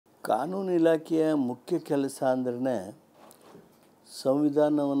ಕಾನೂನು ಇಲಾಖೆಯ ಮುಖ್ಯ ಕೆಲಸ ಅಂದ್ರೆ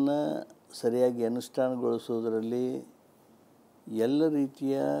ಸಂವಿಧಾನವನ್ನು ಸರಿಯಾಗಿ ಅನುಷ್ಠಾನಗೊಳಿಸೋದರಲ್ಲಿ ಎಲ್ಲ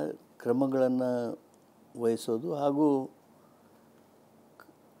ರೀತಿಯ ಕ್ರಮಗಳನ್ನು ವಹಿಸೋದು ಹಾಗೂ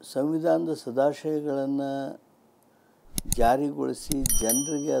ಸಂವಿಧಾನದ ಸದಾಶಯಗಳನ್ನು ಜಾರಿಗೊಳಿಸಿ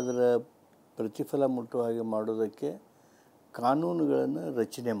ಜನರಿಗೆ ಅದರ ಪ್ರತಿಫಲ ಮುಟ್ಟುವ ಹಾಗೆ ಮಾಡೋದಕ್ಕೆ ಕಾನೂನುಗಳನ್ನು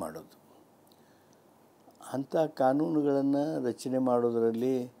ರಚನೆ ಮಾಡೋದು. ಅಂಥ ಕಾನೂನುಗಳನ್ನು ರಚನೆ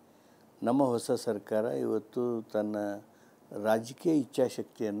ಮಾಡೋದರಲ್ಲಿ ನಮ್ಮ ಹೊಸ ಸರ್ಕಾರ ಇವತ್ತು ತನ್ನ ರಾಜಕೀಯ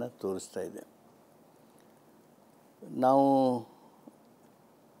ಇಚ್ಛಾಶಕ್ತಿಯನ್ನು ತೋರಿಸ್ತಾ ಇದೆ. ನಾವು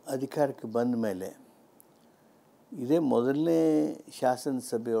ಅಧಿಕಾರಕ್ಕೆ ಬಂದ ಮೇಲೆ ಇದೇ ಮೊದಲನೇ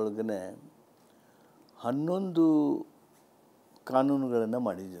ಶಾಸನಸಭೆಯೊಳಗನೆ 11 ಕಾನೂನುಗಳನ್ನು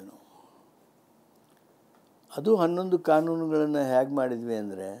ಮಾಡಿದ್ವಿ ನಾವು. ಅದು 11 ಕಾನೂನುಗಳನ್ನು ಹೇಗೆ ಮಾಡಿದ್ವಿ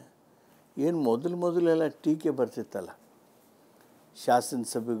ಅಂದರೆ, ಏನು ಮೊದಲೆಲ್ಲ ಟೀಕೆ ಬರ್ತಿತ್ತಲ್ಲ,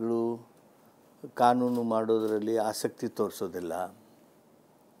 ಶಾಸನಸಭೆಗಳು ಕಾನೂನು ಮಾಡೋದರಲ್ಲಿ ಆಸಕ್ತಿ ತೋರಿಸೋದಿಲ್ಲ,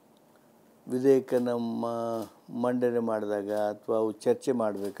 ವಿಧೇಯಕ ನಮ್ಮ ಮಂಡನೆ ಮಾಡಿದಾಗ ಅಥವಾ ಅವು ಚರ್ಚೆ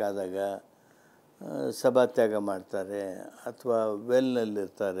ಮಾಡಬೇಕಾದಾಗ ಸಭಾತ್ಯಾಗ ಮಾಡ್ತಾರೆ ಅಥವಾ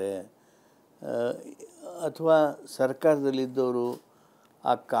ವೆಲ್ನಲ್ಲಿರ್ತಾರೆ, ಅಥವಾ ಸರ್ಕಾರದಲ್ಲಿದ್ದವರು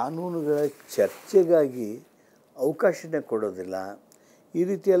ಆ ಕಾನೂನುಗಳ ಚರ್ಚೆಗಾಗಿ ಅವಕಾಶನೇ ಕೊಡೋದಿಲ್ಲ. ಈ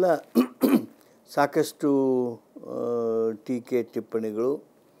ರೀತಿಯೆಲ್ಲ ಸಾಕಷ್ಟು ಟೀಕೆ ಟಿಪ್ಪಣಿಗಳು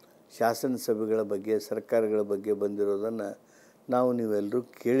ಶಾಸನಸಭೆಗಳ ಬಗ್ಗೆ, ಸರ್ಕಾರಗಳ ಬಗ್ಗೆ ಬಂದಿರೋದನ್ನು ನೀವೆಲ್ಲರೂ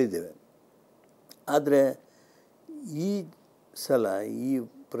ಕೇಳಿದ್ದೇವೆ. ಆದರೆ ಈ ಸಲ ಈ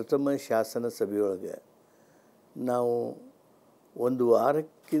ಪ್ರಥಮ ಶಾಸನಸಭೆಯೊಳಗೆ ನಾವು 1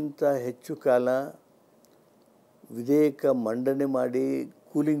 ವಾರಕ್ಕಿಂತ ಹೆಚ್ಚು ಕಾಲ ವಿಧೇಯಕ ಮಂಡನೆ ಮಾಡಿ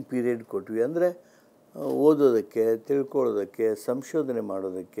ಕೂಲಿಂಗ್ ಪೀರಿಯಡ್ ಕೊಟ್ವಿ. ಅಂದರೆ ಓದೋದಕ್ಕೆ, ತಿಳ್ಕೊಳ್ಳೋದಕ್ಕೆ, ಸಂಶೋಧನೆ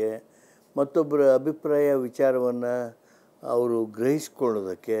ಮಾಡೋದಕ್ಕೆ, ಮತ್ತೊಬ್ಬರ ಅಭಿಪ್ರಾಯ ವಿಚಾರವನ್ನು ಅವರು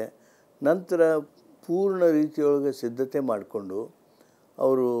ಗ್ರಹಿಸ್ಕೊಳ್ಳೋದಕ್ಕೆ, ನಂತರ ಪೂರ್ಣ ರೀತಿಯೊಳಗೆ ಸಿದ್ಧತೆ ಮಾಡಿಕೊಂಡು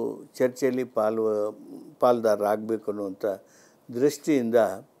ಅವರು ಚರ್ಚೆಯಲ್ಲಿ ಪಾಲ್ದಾರರಾಗಬೇಕು ಅನ್ನುವಂಥ ದೃಷ್ಟಿಯಿಂದ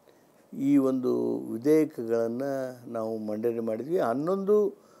ಈ ಒಂದು ವಿಧೇಯಕಗಳನ್ನು ನಾವು ಮಂಡನೆ ಮಾಡಿದ್ವಿ. 11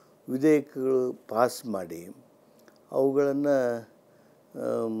 ವಿಧೇಯಕಗಳು ಪಾಸ್ ಮಾಡಿ ಅವುಗಳನ್ನು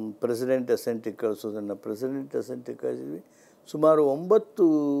ಪ್ರೆಸಿಡೆಂಟ್ ಅಸೆಂಟಿಗೆ ಕಳಿಸೋದನ್ನು ಪ್ರೆಸಿಡೆಂಟ್ ಅಸೆಂಟಿಗೆ ಕಳಿಸಿದ್ವಿ. ಸುಮಾರು 9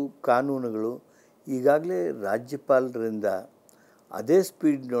 ಕಾನೂನುಗಳು ಈಗಾಗಲೇ ರಾಜ್ಯಪಾಲರಿಂದ ಅದೇ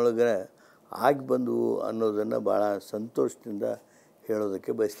ಸ್ಪೀಡ್ನೊಳಗೆ ಆಗಿ ಬಂದವು ಅನ್ನೋದನ್ನು ಭಾಳ ಸಂತೋಷದಿಂದ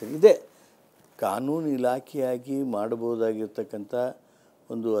ಹೇಳೋದಕ್ಕೆ ಬಯಸ್ತೀನಿ. ಇದೇ ಕಾನೂನು ಇಲಾಖೆಯಾಗಿ ಮಾಡಬಹುದಾಗಿರ್ತಕ್ಕಂಥ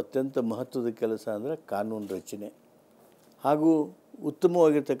ಒಂದು ಅತ್ಯಂತ ಮಹತ್ವದ ಕೆಲಸ ಅಂದರೆ ಕಾನೂನು ರಚನೆ ಹಾಗೂ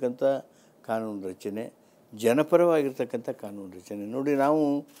ಉತ್ತಮವಾಗಿರ್ತಕ್ಕಂಥ ಕಾನೂನು ರಚನೆ, ಜನಪರವಾಗಿರ್ತಕ್ಕಂಥ ಕಾನೂನು ರಚನೆ. ನೋಡಿ, ನಾವು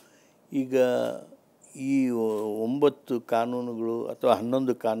ಈಗ ಈ 9 ಕಾನೂನುಗಳು ಅಥವಾ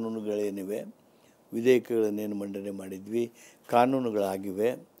 11 ಕಾನೂನುಗಳೇನಿವೆ, ವಿಧೇಯಕಗಳನ್ನೇನು ಮಂಡನೆ ಮಾಡಿದ್ವಿ, ಕಾನೂನುಗಳಾಗಿವೆ,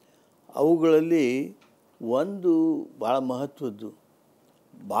 ಅವುಗಳಲ್ಲಿ ಒಂದು ಭಾಳ ಮಹತ್ವದ್ದು.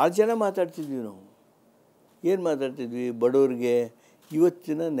 ಭಾಳ ಜನ ಮಾತಾಡ್ತಿದ್ವಿ ನಾವು. ಏನು ಮಾತಾಡ್ತಿದ್ವಿ? ಬಡವರಿಗೆ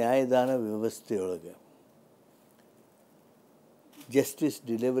ಇವತ್ತಿನ ನ್ಯಾಯದಾನ ವ್ಯವಸ್ಥೆಯೊಳಗೆ, ಜಸ್ಟಿಸ್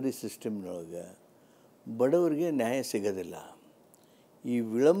ಡೆಲಿವರಿ ಸಿಸ್ಟಮ್ನೊಳಗೆ ಬಡವರಿಗೆ ನ್ಯಾಯ ಸಿಗೋದಿಲ್ಲ. ಈ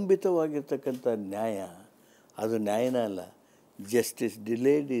ವಿಳಂಬಿತವಾಗಿರ್ತಕ್ಕಂಥ ನ್ಯಾಯ ಅದು ನ್ಯಾಯನ ಅಲ್ಲ. Justice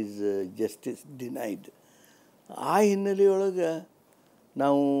delayed is justice denied. ಆ ಹಿನ್ನೆಲೆಯೊಳಗೆ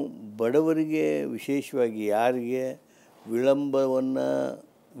ನಾವು ಬಡವರಿಗೆ, ವಿಶೇಷವಾಗಿ ಯಾರಿಗೆ ವಿಳಂಬವನ್ನು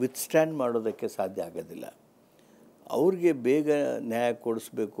ವಿತ್ಸ್ಟ್ಯಾಂಡ್ ಮಾಡೋದಕ್ಕೆ ಸಾಧ್ಯ ಆಗೋದಿಲ್ಲ, ಅವ್ರಿಗೆ ಬೇಗ ನ್ಯಾಯ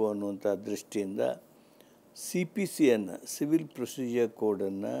ಕೊಡಿಸ್ಬೇಕು ಅನ್ನುವಂಥ ದೃಷ್ಟಿಯಿಂದ CPCಯನ್ನು, ಸಿವಿಲ್ ಪ್ರೊಸೀಜರ್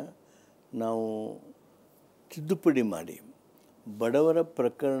ಕೋಡನ್ನು ನಾವು ತಿದ್ದುಪಡಿ ಮಾಡಿ ಬಡವರ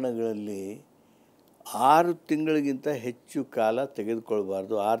ಪ್ರಕರಣಗಳಲ್ಲಿ 6 ತಿಂಗಳಿಗಿಂತ ಹೆಚ್ಚು ಕಾಲ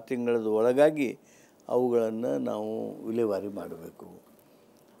ತೆಗೆದುಕೊಳ್ಬಾರ್ದು, 6 ತಿಂಗಳದ ಒಳಗಾಗಿ ಅವುಗಳನ್ನು ನಾವು ವಿಲೇವಾರಿ ಮಾಡಬೇಕು.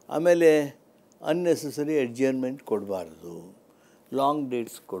 ಆಮೇಲೆ ಅನ್ನೆಸೆಸರಿ ಅಡ್ಜರ್ನ್ಮೆಂಟ್ ಕೊಡಬಾರ್ದು, ಲಾಂಗ್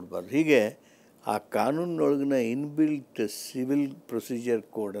ಡೇಟ್ಸ್ ಕೊಡಬಾರ್ದು. ಹೀಗೆ ಆ ಕಾನೂನಿನೊಳಗಿನ ಇನ್ಬಿಲ್ಟ್ ಸಿವಿಲ್ ಪ್ರೊಸೀಜರ್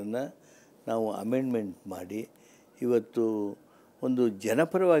ಕೋಡನ್ನು ನಾವು ಅಮೆಂಡ್ಮೆಂಟ್ ಮಾಡಿ ಇವತ್ತು ಒಂದು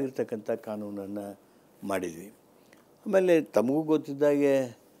ಜನಪರವಾಗಿರ್ತಕ್ಕಂಥ ಕಾನೂನನ್ನು ಮಾಡಿದ್ವಿ. ಆಮೇಲೆ ತಮಗೂ ಗೊತ್ತಿದ್ದಾಗೆ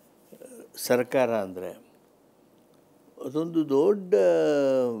ಸರ್ಕಾರ ಅಂದರೆ ಅದೊಂದು ದೊಡ್ಡ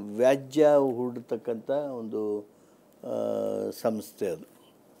ವ್ಯಾಜ್ಯ ಹೂಡತಕ್ಕಂಥ ಒಂದು ಸಂಸ್ಥೆ. ಅದು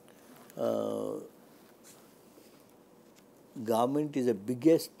ಗೌರ್ಮೆಂಟ್ ಈಸ್ ಎ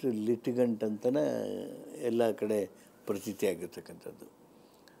ಬಿಗ್ಗೆಸ್ಟ್ ಲಿಟಿಗಂಟ್ ಅಂತಲೇ ಎಲ್ಲ ಕಡೆ ಪ್ರತೀತಿ ಆಗಿರ್ತಕ್ಕಂಥದ್ದು.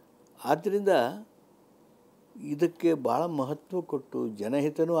 ಆದ್ದರಿಂದ ಇದಕ್ಕೆ ಭಾಳ ಮಹತ್ವ ಕೊಟ್ಟು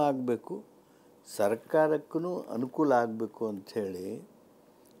ಜನಹಿತನೂ ಆಗಬೇಕು, ಸರ್ಕಾರಕ್ಕೂ ಅನುಕೂಲ ಆಗಬೇಕು ಅಂಥೇಳಿ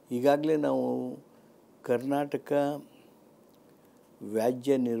ಈಗಾಗಲೇ ನಾವು ಕರ್ನಾಟಕ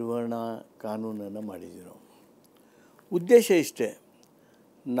ವ್ಯಾಜ್ಯ ನಿರ್ವಹಣಾ ಕಾನೂನನ್ನು ಮಾಡಿದ್ದೀವಿ. ನಾವು ಉದ್ದೇಶ ಇಷ್ಟೇ,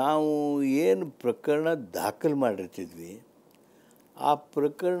 ನಾವು ಏನು ಪ್ರಕರಣ ದಾಖಲು ಮಾಡಿರ್ತಿದ್ವಿ ಆ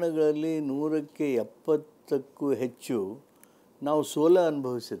ಪ್ರಕರಣಗಳಲ್ಲಿ 170ಕ್ಕೂ ಹೆಚ್ಚು ನಾವು ಸೋಲ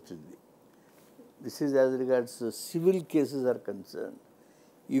ಅನುಭವಿಸುತ್ತಿದ್ವಿ. This is as regards civil cases are concerned.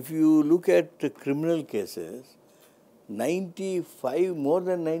 If you look at criminal cases, 95, more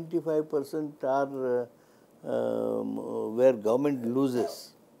than 95% are where government loses.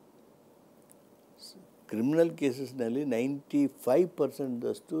 Criminal ಕೇಸಸ್ನಲ್ಲಿ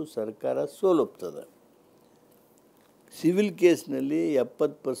 95%ದಷ್ಟು ಸರ್ಕಾರ ಸೋಲೊಪ್ತದೆ. ಸಿವಿಲ್ ಕೇಸ್ನಲ್ಲಿ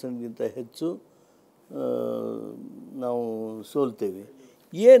 70%ಗಿಂತ ಹೆಚ್ಚು ನಾವು ಸೋಲ್ತೇವೆ.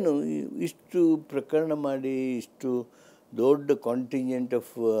 ಏನು ಇಷ್ಟು ಪ್ರಕರಣ ಮಾಡಿ ಇಷ್ಟು ದೊಡ್ಡ ಕಾಂಟಿಂಜೆಂಟ್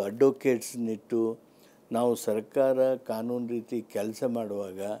ಆಫ್ ಅಡ್ವೊಕೇಟ್ಸ್ನಿಟ್ಟು ನಾವು ಸರ್ಕಾರ ಕಾನೂನು ರೀತಿ ಕೆಲಸ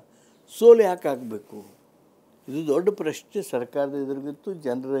ಮಾಡುವಾಗ ಸೋಲು ಯಾಕೆ ಆಗಬೇಕು? ಇದು ದೊಡ್ಡ ಪ್ರಶ್ನೆ ಸರ್ಕಾರದ ಎದುರಿಗಿತ್ತು,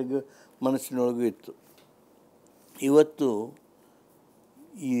 ಜನರಿಗೆ ಮನಸ್ಸಿನೊಳಗೂ ಇತ್ತು. ಇವತ್ತು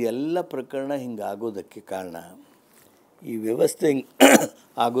ಈ ಎಲ್ಲ ಪ್ರಕರಣ ಹಿಂಗೆ ಆಗೋದಕ್ಕೆ ಕಾರಣ, ಈ ವ್ಯವಸ್ಥೆ ಹಿಂಗೆ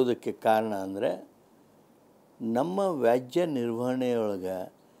ಆಗೋದಕ್ಕೆ ಕಾರಣ ಅಂದರೆ ನಮ್ಮ ವ್ಯಾಜ್ಯ ನಿರ್ವಹಣೆಯೊಳಗೆ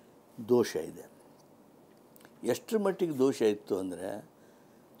ದೋಷ ಇದೆ. ಎಷ್ಟರ ಮಟ್ಟಿಗೆ ದೋಷ ಇತ್ತು ಅಂದರೆ,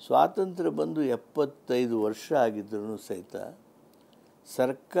 ಸ್ವಾತಂತ್ರ್ಯ ಬಂದು 75 ವರ್ಷ ಆಗಿದ್ರೂ ಸಹಿತ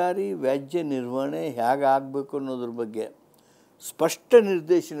ಸರ್ಕಾರಿ ವ್ಯಾಜ್ಯ ನಿರ್ವಹಣೆ ಹೇಗೆ ಆಗಬೇಕು ಅನ್ನೋದ್ರ ಬಗ್ಗೆ ಸ್ಪಷ್ಟ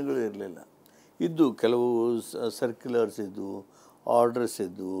ನಿರ್ದೇಶನಗಳು ಇರಲಿಲ್ಲ. ಇದ್ದು ಕೆಲವು ಸರ್ಕ್ಯುಲರ್ಸ್ ಇದ್ದವು, ಆರ್ಡರ್ಸ್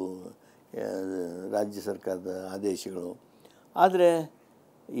ಇದ್ದವು, ರಾಜ್ಯ ಸರ್ಕಾರದ ಆದೇಶಗಳು. ಆದರೆ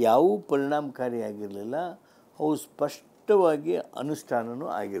ಯಾವುವು ಪರಿಣಾಮಕಾರಿಯಾಗಿರಲಿಲ್ಲ, ಅವು ಸ್ಪಷ್ಟವಾಗಿ ಅನುಷ್ಠಾನವೂ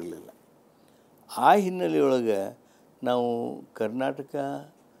ಆಗಿರಲಿಲ್ಲ. ಆ ಹಿನ್ನೆಲೆಯೊಳಗೆ ನಾವು ಕರ್ನಾಟಕ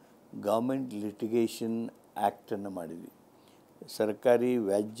ಗೌರ್ಮೆಂಟ್ ಲಿಟಿಗೇಷನ್ ಆ್ಯಕ್ಟನ್ನು ಮಾಡಿದ್ವಿ, ಸರ್ಕಾರಿ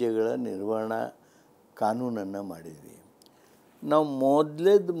ವ್ಯಾಜ್ಯಗಳ ನಿರ್ವಹಣಾ ಕಾನೂನನ್ನು ಮಾಡಿದ್ವಿ. ನಾವು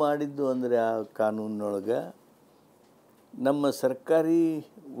ಮೊದಲೇದು ಮಾಡಿದ್ದು ಅಂದರೆ ಆ ಕಾನೂನೊಳಗೆ ನಮ್ಮ ಸರ್ಕಾರಿ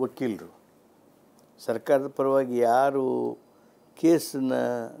ವಕೀಲರು, ಸರ್ಕಾರದ ಪರವಾಗಿ ಯಾರು ಕೇಸನ್ನು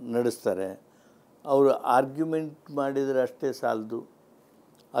ನಡೆಸ್ತಾರೆ ಅವರು ಆರ್ಗ್ಯುಮೆಂಟ್ ಮಾಡಿದರೆ ಅಷ್ಟೇ ಸಾಲದು,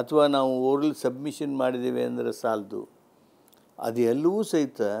 ಅಥವಾ ನಾವು ಓರಲ್ ಸಬ್ಮಿಷನ್ ಮಾಡಿದ್ದೇವೆ ಅಂದರೆ ಸಾಲದು. ಅದೆಲ್ಲವೂ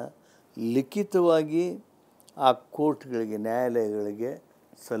ಸಹಿತ ಲಿಖಿತವಾಗಿ ಆ ಕೋರ್ಟ್ಗಳಿಗೆ, ನ್ಯಾಯಾಲಯಗಳಿಗೆ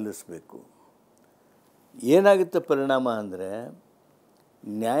ಸಲ್ಲಿಸಬೇಕು. ಏನಾಗುತ್ತೆ ಪರಿಣಾಮ ಅಂದರೆ,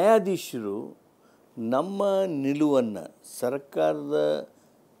 ನ್ಯಾಯಾಧೀಶರು ನಮ್ಮ ನಿಲುವನ್ನು, ಸರ್ಕಾರದ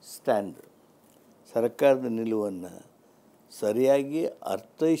ನಿಲುವನ್ನು ಸರಿಯಾಗಿ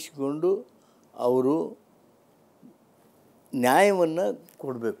ಅರ್ಥೈಸಿಕೊಂಡು ಅವರು ನ್ಯಾಯವನ್ನು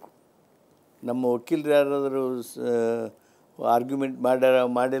ಕೊಡಬೇಕು. ನಮ್ಮ ವಕೀಲರು ಯಾರಾದರೂ ಆರ್ಗ್ಯುಮೆಂಟ್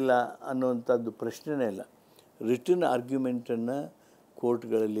ಮಾಡಿಲ್ಲ ಅನ್ನುವಂಥದ್ದು ಪ್ರಶ್ನೆನೇ ಇಲ್ಲ. ರಿಟನ್ ಆರ್ಗ್ಯುಮೆಂಟನ್ನು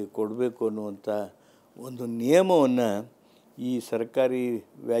ಕೋರ್ಟ್ಗಳಲ್ಲಿ ಕೊಡಬೇಕು ಅನ್ನುವಂಥ ಒಂದು ನಿಯಮವನ್ನು ಈ ಸರ್ಕಾರಿ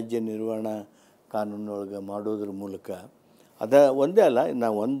ವ್ಯಾಜ್ಯ ನಿರ್ವಹಣಾ ಕಾನೂನೊಳಗೆ ಮಾಡೋದ್ರ ಮೂಲಕ, ಒಂದೇ ಅಲ್ಲ,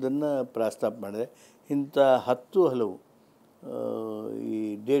 ನಾವು ಒಂದನ್ನು ಪ್ರಸ್ತಾಪ ಮಾಡಿದೆ, ಇಂಥ 10 ಹಲವು ಈ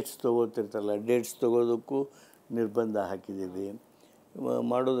ಡೇಟ್ಸ್ ತೊಗೊಳ್ತಿರ್ತಾರಲ್ಲ, ಡೇಟ್ಸ್ ತೊಗೊಳೋದಕ್ಕೂ ನಿರ್ಬಂಧ ಹಾಕಿದ್ದೀವಿ.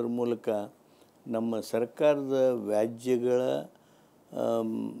 ಮಾಡೋದ್ರ ಮೂಲಕ ನಮ್ಮ ಸರ್ಕಾರದ ವ್ಯಾಜ್ಯಗಳ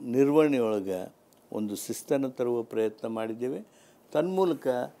ನಿರ್ವಹಣೆಯೊಳಗೆ ಒಂದು ಶಿಸ್ತನ್ನು ತರುವ ಪ್ರಯತ್ನ ಮಾಡಿದ್ದೇವೆ. ತನ್ಮೂಲಕ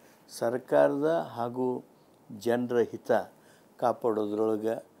ಸರ್ಕಾರದ ಹಾಗೂ ಜನರ ಹಿತ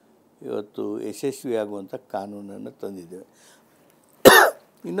ಕಾಪಾಡೋದ್ರೊಳಗೆ ಇವತ್ತು ಯಶಸ್ವಿಯಾಗುವಂಥ ಕಾನೂನನ್ನು ತಂದಿದ್ದೇವೆ.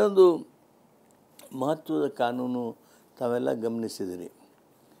 ಇನ್ನೊಂದು ಮಹತ್ವದ ಕಾನೂನು ತಾವೆಲ್ಲ ಗಮನಿಸಿದಿರಿ,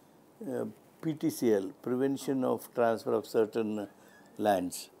 PTCL, prevention of transfer of certain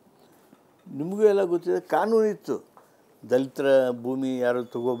lands. ನಿಮಗೂ ಎಲ್ಲ ಗೊತ್ತಿದೆ, ಕಾನೂನಿತ್ತು, ದಲಿತರ ಭೂಮಿ ಯಾರು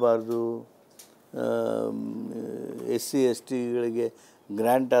ತಗೋಬಾರ್ದು, SC STಗಳಿಗೆ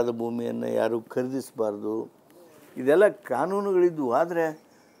ಗ್ರ್ಯಾಂಟ್ ಆದ ಭೂಮಿಯನ್ನು ಯಾರು ಖರೀದಿಸಬಾರ್ದು, ಇದೆಲ್ಲ ಕಾನೂನುಗಳಿದ್ವು. ಆದರೆ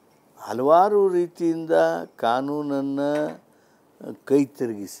ಹಲವಾರು ರೀತಿಯಿಂದ ಕಾನೂನನ್ನು ಕೈ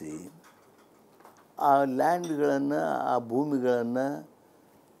ತಿರುಗಿಸಿ ಆ ಲ್ಯಾಂಡ್ಗಳನ್ನು, ಆ ಭೂಮಿಗಳನ್ನು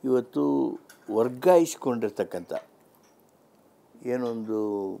ಇವತ್ತು ವರ್ಗಾಯಿಸಿಕೊಂಡಿರ್ತಕ್ಕಂಥ ಏನೊಂದು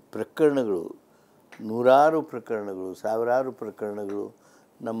ಪ್ರಕರಣಗಳು, ನೂರಾರು ಪ್ರಕರಣಗಳು, ಸಾವಿರಾರು ಪ್ರಕರಣಗಳು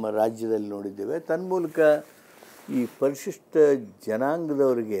ನಮ್ಮ ರಾಜ್ಯದಲ್ಲಿ ನೋಡಿದ್ದೇವೆ. ತನ್ಮೂಲಕ ಈ ಪರಿಶಿಷ್ಟ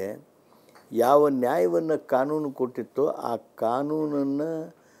ಜನಾಂಗದವರಿಗೆ ಯಾವ ನ್ಯಾಯವನ್ನು ಕಾನೂನು ಕೊಟ್ಟಿತ್ತೋ ಆ ಕಾನೂನನ್ನು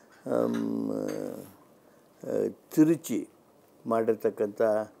ತಿರುಚಿ ಮಾಡಿರ್ತಕ್ಕಂಥ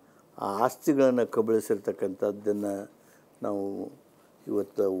ಆ ಆಸ್ತಿಗಳನ್ನು ಕಬಳಿಸಿರ್ತಕ್ಕಂಥದ್ದನ್ನು ನಾವು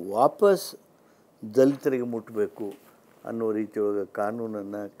ಇವತ್ತು ವಾಪಸ್ ದಲಿತರಿಗೆ ಮುಟ್ಟಬೇಕು ಅನ್ನೋ ರೀತಿಯೊಳಗೆ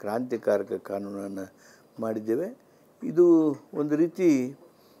ಕಾನೂನನ್ನು, ಕ್ರಾಂತಿಕಾರಕ ಕಾನೂನನ್ನು ಮಾಡಿದ್ದೇವೆ. ಇದು ಒಂದು ರೀತಿ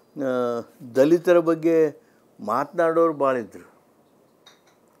ದಲಿತರ ಬಗ್ಗೆ ಮಾತನಾಡೋರು ಭಾಳ ಇದ್ದರು.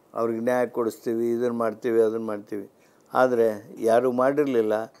 ಅವ್ರಿಗೆ ನ್ಯಾಯ ಕೊಡಿಸ್ತೀವಿ, ಇದನ್ನು ಮಾಡ್ತೀವಿ, ಅದನ್ನು ಮಾಡ್ತೀವಿ, ಆದರೆ ಯಾರೂ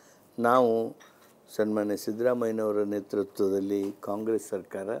ಮಾಡಿರಲಿಲ್ಲ. ನಾವು ಸನ್ಮಾನ್ಯ ಸಿದ್ದರಾಮಯ್ಯನವರ ನೇತೃತ್ವದಲ್ಲಿ ಕಾಂಗ್ರೆಸ್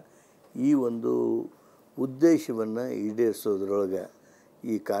ಸರ್ಕಾರ ಈ ಒಂದು ಉದ್ದೇಶವನ್ನು ಈಡೇರಿಸೋದ್ರೊಳಗೆ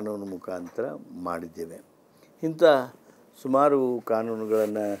ಈ ಕಾನೂನು ಮುಖಾಂತರ ಮಾಡಿದ್ದೇವೆ. ಇಂಥ ಸುಮಾರು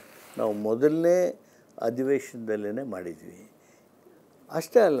ಕಾನೂನುಗಳನ್ನು ನಾವು ಮೊದಲನೇ ಅಧಿವೇಶನದಲ್ಲೇ ಮಾಡಿದ್ವಿ.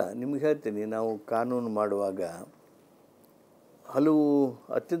 ಅಷ್ಟೇ ಅಲ್ಲ, ನಿಮ್ಗೆ ಹೇಳ್ತೀನಿ, ನಾವು ಕಾನೂನು ಮಾಡುವಾಗ ಹಲವು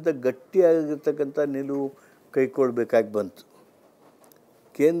ಅತ್ಯಂತ ಗಟ್ಟಿಯಾಗಿರ್ತಕ್ಕಂಥ ನಿಲುವು ಕೈಗೊಳ್ಳಬೇಕಾಗಿ ಬಂತು.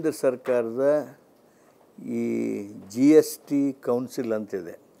 ಕೇಂದ್ರ ಸರ್ಕಾರದ ಈ GST ಕೌನ್ಸಿಲ್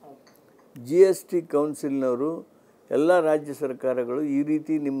ಅಂತಿದೆ. GST ಕೌನ್ಸಿಲ್ನವರು ಎಲ್ಲ ರಾಜ್ಯ ಸರ್ಕಾರಗಳು ಈ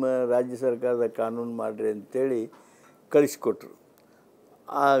ರೀತಿ ನಿಮ್ಮ ರಾಜ್ಯ ಸರ್ಕಾರದ ಕಾನೂನು ಮಾಡಿರಿ ಅಂತೇಳಿ ಕಳಿಸ್ಕೊಟ್ರು.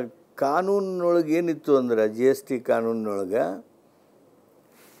 ಆ ಕಾನೂನಿನೊಳಗೆ ಏನಿತ್ತು ಅಂದ್ರೆ GST ಕಾನೂನಿನೊಳಗೆ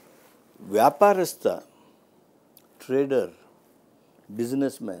ವ್ಯಾಪಾರಸ್ಥ, trader,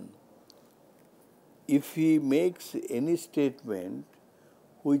 businessman, if he makes any statement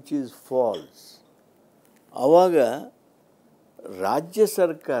which is false, ಆವಾಗ ರಾಜ್ಯ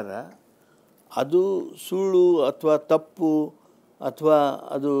ಸರ್ಕಾರ ಅದು ಸುಳ್ಳು ಅಥವಾ ತಪ್ಪು ಅಥವಾ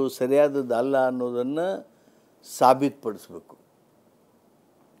ಅದು ಸರಿಯಾದದ್ದಲ್ಲ ಅನ್ನೋದನ್ನು ಸಾಬೀತುಪಡಿಸಬೇಕು.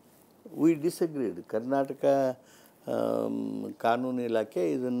 ವಿ ಡಿಸಗ್ರೀಡ್. ಕರ್ನಾಟಕ ಕಾನೂನು ಇಲಾಖೆ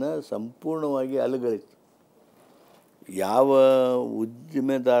ಇದನ್ನು ಸಂಪೂರ್ಣವಾಗಿ ಅಲುಗಾಡಿತು. ಯಾವ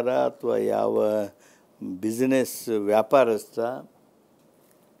ಉದ್ದಿಮೆದಾರ ಅಥವಾ ಯಾವ ಬಿಸ್ನೆಸ್ ವ್ಯಾಪಾರಸ್ಥ,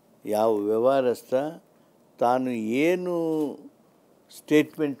 ಯಾವ ವ್ಯವಹಾರಸ್ಥ ತಾನು ಏನು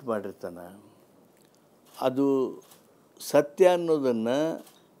ಸ್ಟೇಟ್ಮೆಂಟ್ ಮಾಡಿರ್ತಾನೆ ಅದು ಸತ್ಯ ಅನ್ನೋದನ್ನು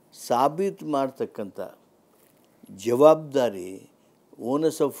ಸಾಬೀತು ಮಾಡ್ತಕ್ಕಂಥ ಜವಾಬ್ದಾರಿ,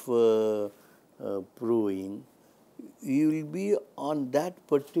 owners of proving, you will be on that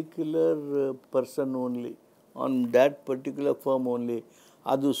particular person only, on that particular firm only.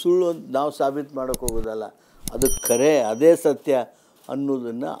 ಅದು ಸುಳ್ಳು ಅಂತ ನಾವು ಸಾಬೀತು ಮಾಡೋಕ್ಕೆ ಹೋಗೋದಲ್ಲ, ಅದು ಖರೆ, ಅದೇ ಸತ್ಯ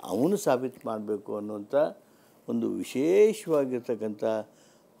ಅನ್ನೋದನ್ನು ಅವನು ಸಾಬೀತು ಮಾಡಬೇಕು ಅನ್ನುವಂಥ ಒಂದು ವಿಶೇಷವಾಗಿರ್ತಕ್ಕಂಥ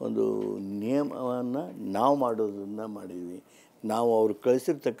ಒಂದು ನಿಯಮವನ್ನು ನಾವು ಮಾಡೋದನ್ನು ಮಾಡಿದ್ವಿ. ನಾವು ಅವ್ರು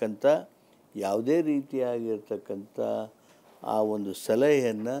ಕಳಿಸಿರ್ತಕ್ಕಂಥ ಯಾವುದೇ ರೀತಿಯಾಗಿರ್ತಕ್ಕಂಥ ಆ ಒಂದು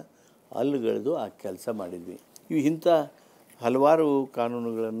ಸಲಹೆಯನ್ನು ಅಲ್ಲುಗಳೆದು ಆ ಕೆಲಸ ಮಾಡಿದ್ವಿ. ಇಂಥ ಹಲವಾರು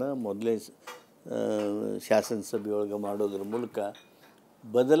ಕಾನೂನುಗಳನ್ನು ಮೊದಲೇ ಶಾಸನಸಭೆಯೊಳಗೆ ಮಾಡೋದ್ರ ಮೂಲಕ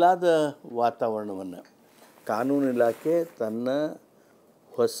ಬದಲಾದ ವಾತಾವರಣವನ್ನು ಕಾನೂನು ಇಲಾಖೆ ತನ್ನ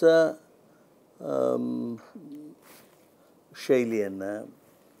ಹೊಸ ಶೈಲಿಯನ್ನು,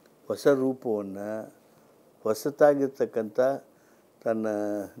 ಹೊಸ ರೂಪವನ್ನು, ಹೊಸತಾಗಿರ್ತಕ್ಕಂಥ ತನ್ನ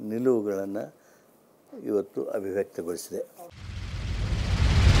ನಿಲುವುಗಳನ್ನು ಇವತ್ತು ಅಭಿವ್ಯಕ್ತಗೊಳಿಸಿದೆ.